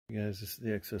Guys, this is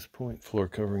the access point. Floor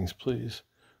coverings, please.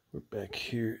 We're back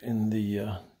here in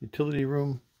the utility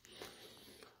room.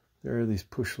 There are these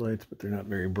push lights, but they're not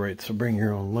very bright, so bring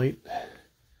your own light.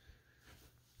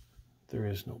 There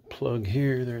is no plug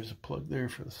here. There's a plug there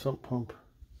for the sump pump.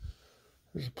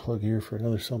 There's a plug here for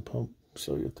another sump pump,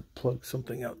 so you have to plug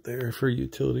something out there for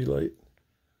utility light.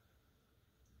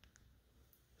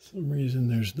 For some reason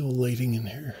there's no lighting in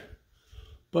here,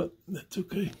 but that's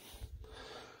okay.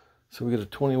 So we got a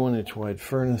 21-inch wide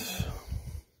furnace.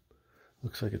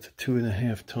 Looks like it's a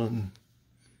 2.5 ton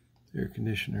air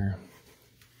conditioner.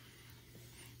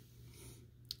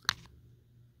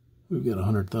 We've got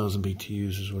 100,000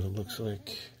 BTUs is what it looks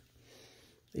like.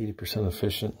 80%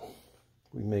 efficient.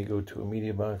 We may go to a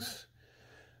media box.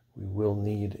 We will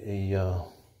need a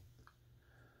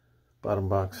bottom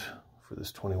box for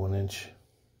this 21-inch.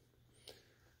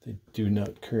 They do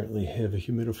not currently have a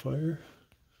humidifier.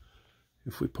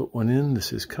 If we put one in,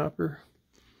 this is copper.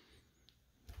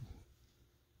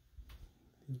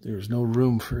 There's no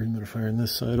room for humidifier on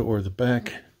this side or the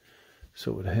back,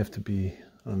 so it would have to be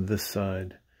on this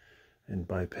side and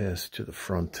bypass to the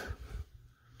front.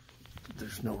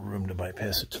 There's no room to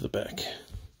bypass it to the back.